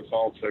I think that's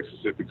all Texas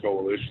Hippie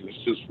Coalition.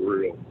 It's just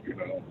real.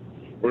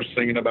 We're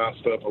singing about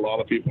stuff a lot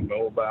of people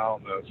know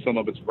about. Some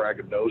of it's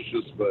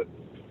braggadocious, but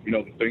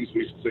the things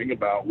we sing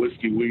about,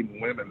 whiskey, weed,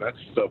 and women, that's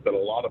stuff that a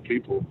lot of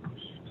people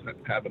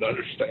have an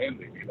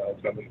understanding.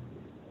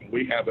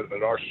 We have it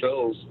at our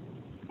shows.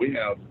 We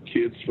have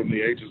kids from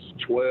the ages of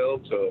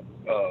 12 to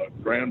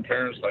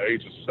grandparents to the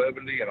age of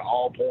 70, and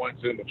all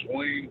points in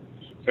between.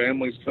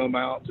 Families come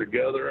out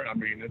together. I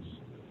mean,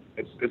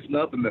 it's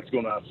nothing that's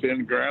going to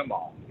offend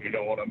grandma. You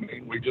know what I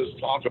mean? We just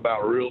talk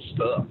about real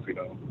stuff.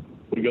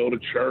 We go to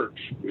church.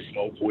 We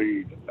smoke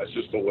weed. That's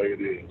just the way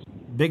it is.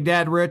 Big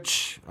Dad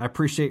Ritch, I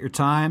appreciate your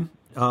time.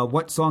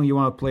 What song you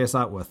want to play us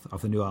out with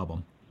off the new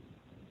album?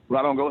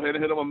 Right on. Go ahead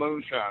and hit them a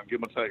moonshine. Give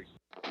them a taste.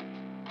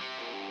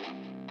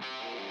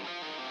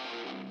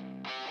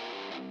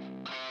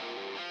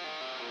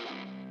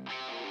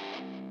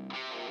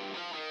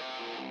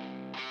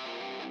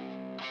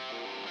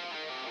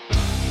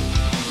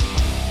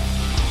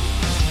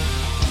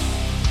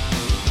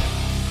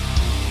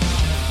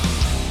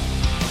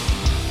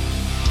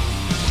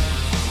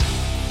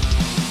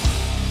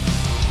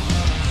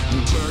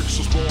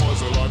 Texas boys,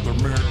 they like the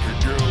Mickey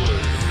Gilly.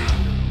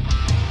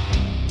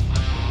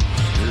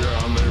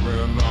 Yeah, they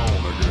been known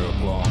to get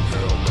plumb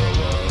hillbilly.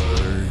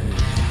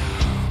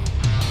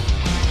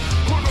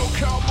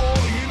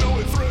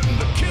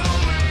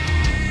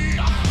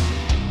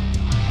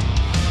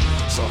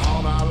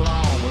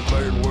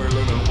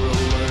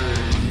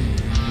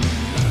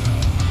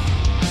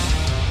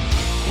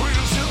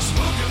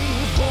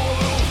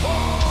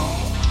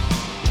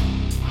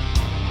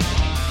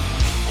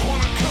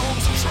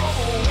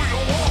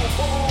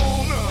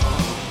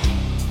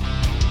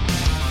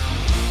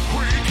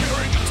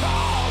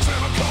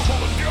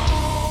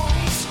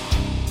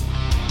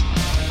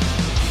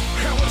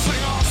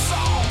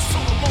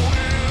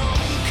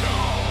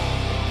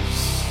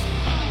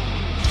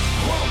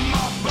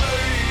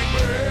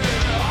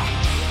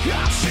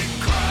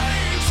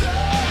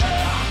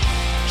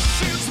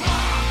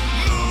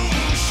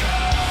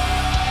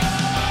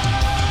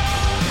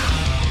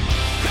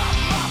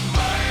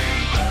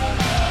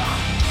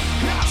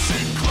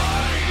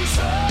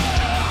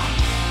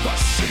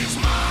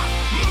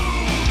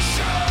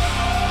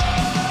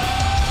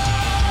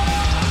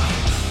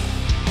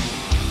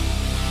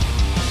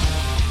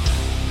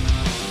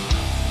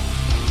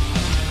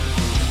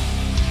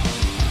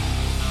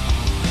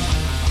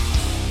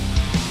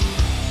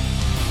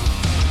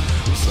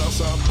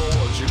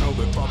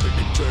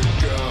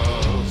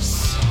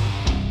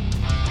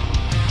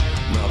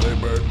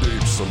 leg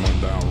deep, someone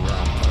down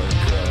round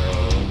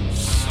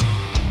Pecos.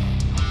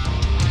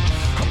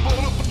 I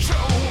bought up a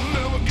Joe,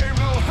 never gave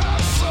no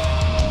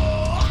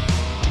hassle.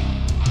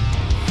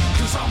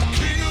 'Cause I'm a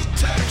king of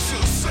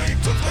Texas,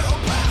 saint of El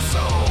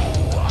Paso.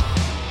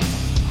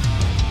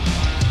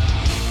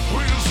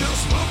 We was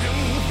just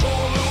looking for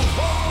a little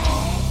fun.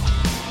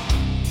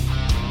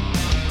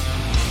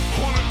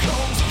 When it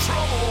comes to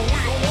trouble, we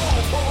don't want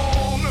to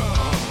fall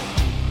none.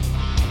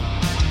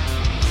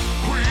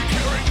 We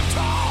carry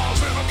guitars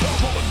and a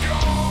couple of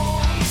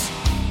guns,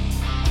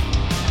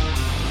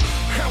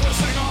 and we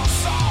sing our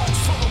songs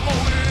till the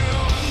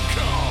morning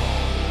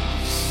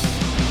comes.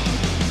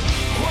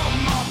 Well,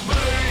 my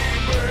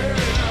baby,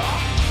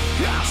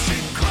 yeah,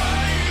 she's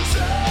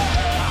crazy.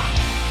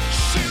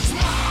 She's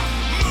my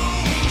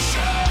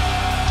moonshine.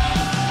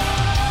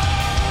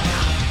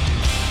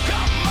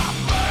 Got my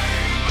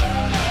baby,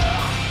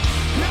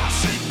 yeah,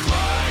 she's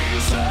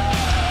crazy,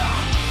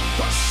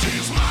 but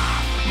she's my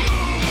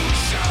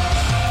moonshine.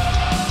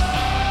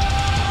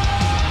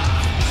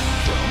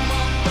 Well,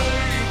 my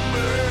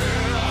baby,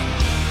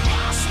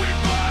 my sweet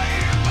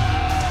baby,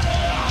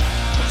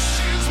 but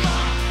she's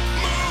my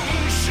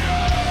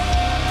moonshine.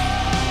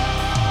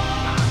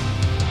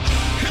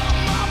 Yeah,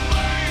 my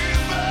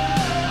baby,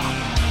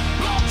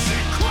 Lord,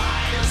 she's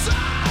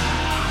crazy,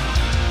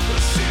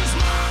 but she's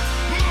my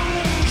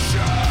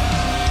moonshine.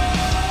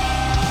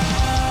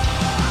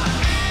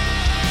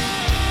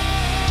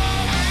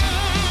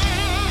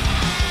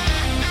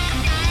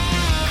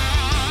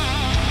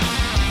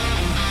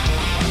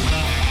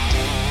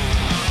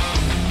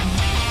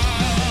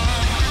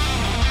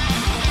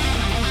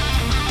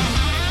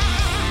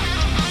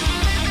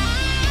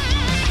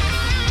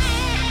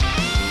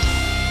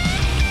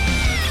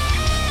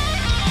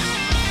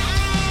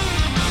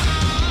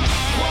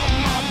 Well,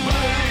 my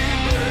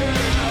baby,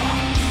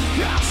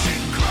 yeah,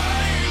 she's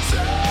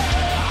crazy.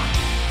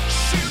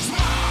 She's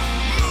my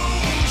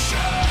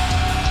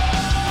moonshine.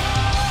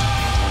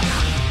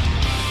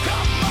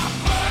 Got my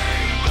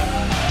baby,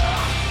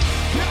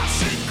 yeah,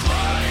 she's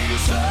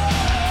crazy,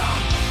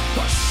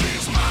 but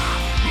she's my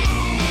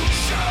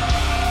moonshine.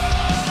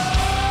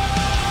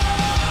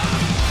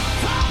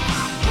 Well,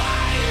 my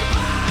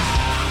baby,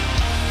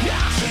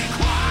 yeah, she's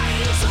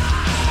crazy,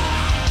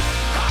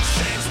 but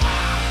she's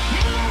my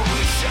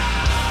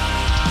moonshine.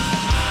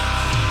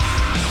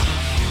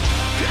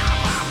 Yeah,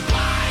 my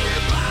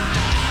baby,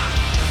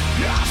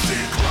 yeah,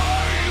 she's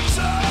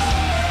crazy,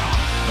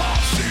 but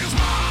she's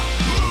my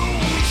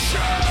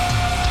moonshine.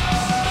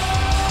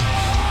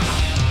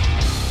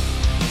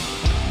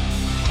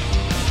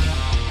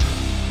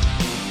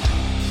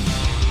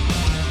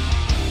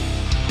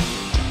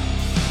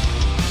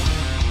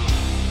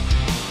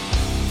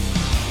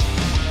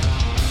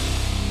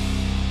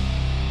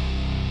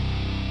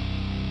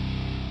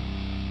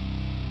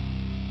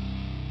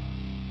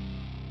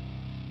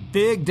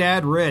 Big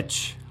Dad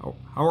Ritch.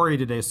 How are you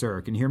today, sir?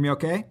 Can you hear me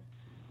okay?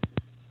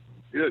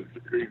 Good.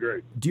 Pretty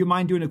great. Do you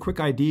mind doing a quick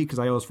ID? Because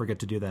I always forget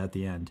to do that at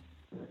the end.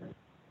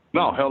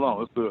 No, hell no.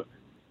 Let's do it.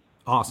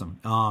 Awesome.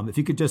 If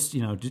you could just,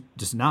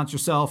 just announce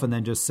yourself and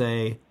then just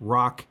say,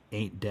 "Rock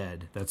ain't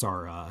dead." That's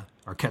our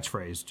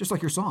catchphrase, just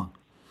like your song.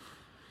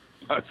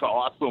 That's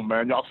awesome,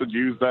 man. Y'all should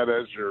use that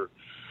as your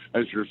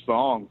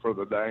song for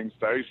the dang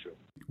station.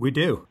 We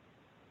do.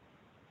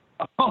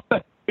 Oh,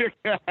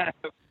 yeah.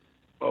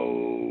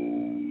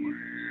 Oh,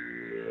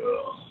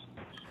 yeah.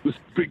 This is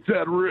Big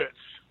Dad Ritch.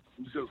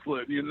 I'm just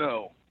letting you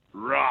know,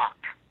 rock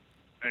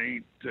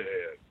ain't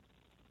dead.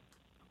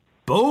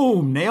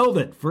 Boom! Nailed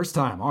it. First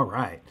time. All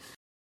right.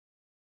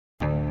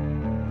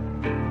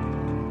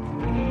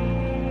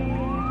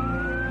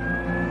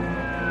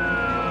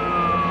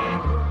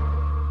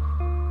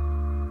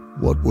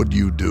 What would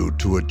you do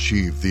to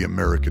achieve the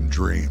American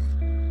dream?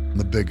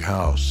 The big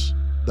house,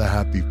 the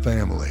happy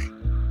family,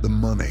 the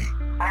money.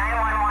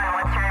 911,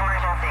 what's your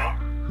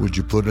emergency? Would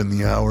you put in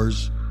the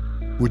hours?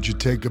 Would you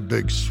take a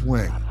big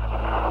swing?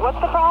 What's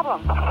the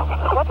problem?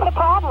 What's the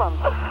problem?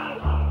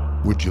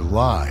 Would you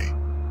lie?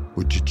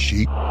 Would you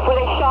cheat? Were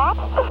they shot?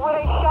 Were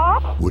they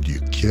shot? Would you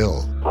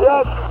kill?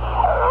 Yes.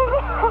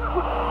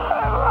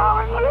 My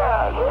mom is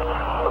dead.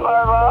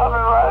 My mom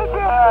is right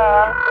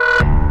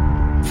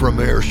there. From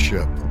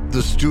Airship,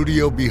 the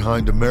studio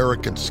behind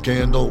American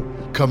Scandal,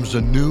 comes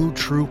a new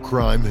true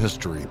crime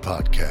history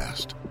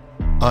podcast.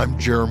 I'm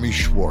Jeremy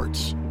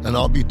Schwartz, and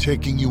I'll be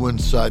taking you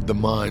inside the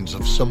minds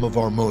of some of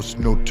our most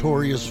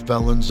notorious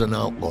felons and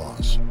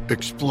outlaws,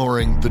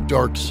 exploring the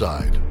dark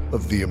side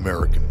of the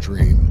American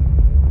dream.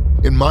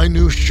 In my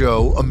new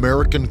show,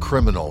 American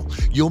Criminal,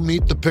 you'll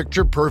meet the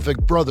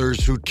picture-perfect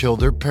brothers who'd kill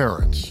their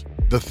parents,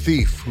 the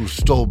thief who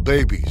stole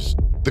babies,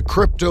 the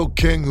crypto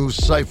king who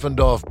siphoned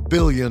off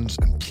billions,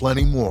 and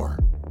plenty more.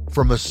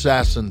 From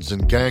assassins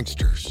and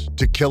gangsters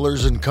to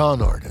killers and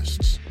con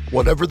artists.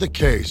 Whatever the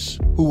case,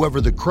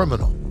 whoever the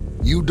criminal,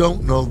 you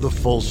don't know the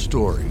full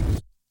story.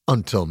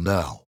 Until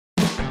now.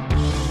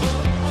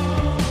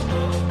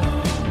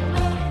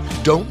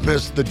 Don't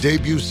miss the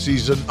debut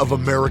season of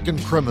American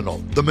Criminal,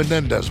 The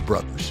Menendez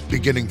Brothers,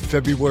 beginning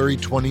February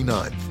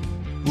 29th.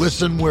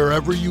 Listen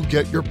wherever you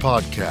get your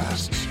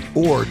podcasts,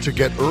 or to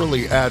get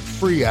early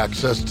ad-free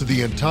access to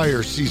the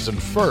entire season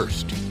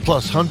first,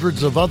 plus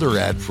hundreds of other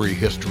ad-free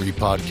history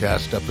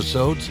podcast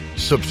episodes,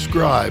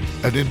 subscribe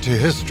at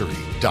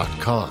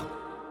IntoHistory.com.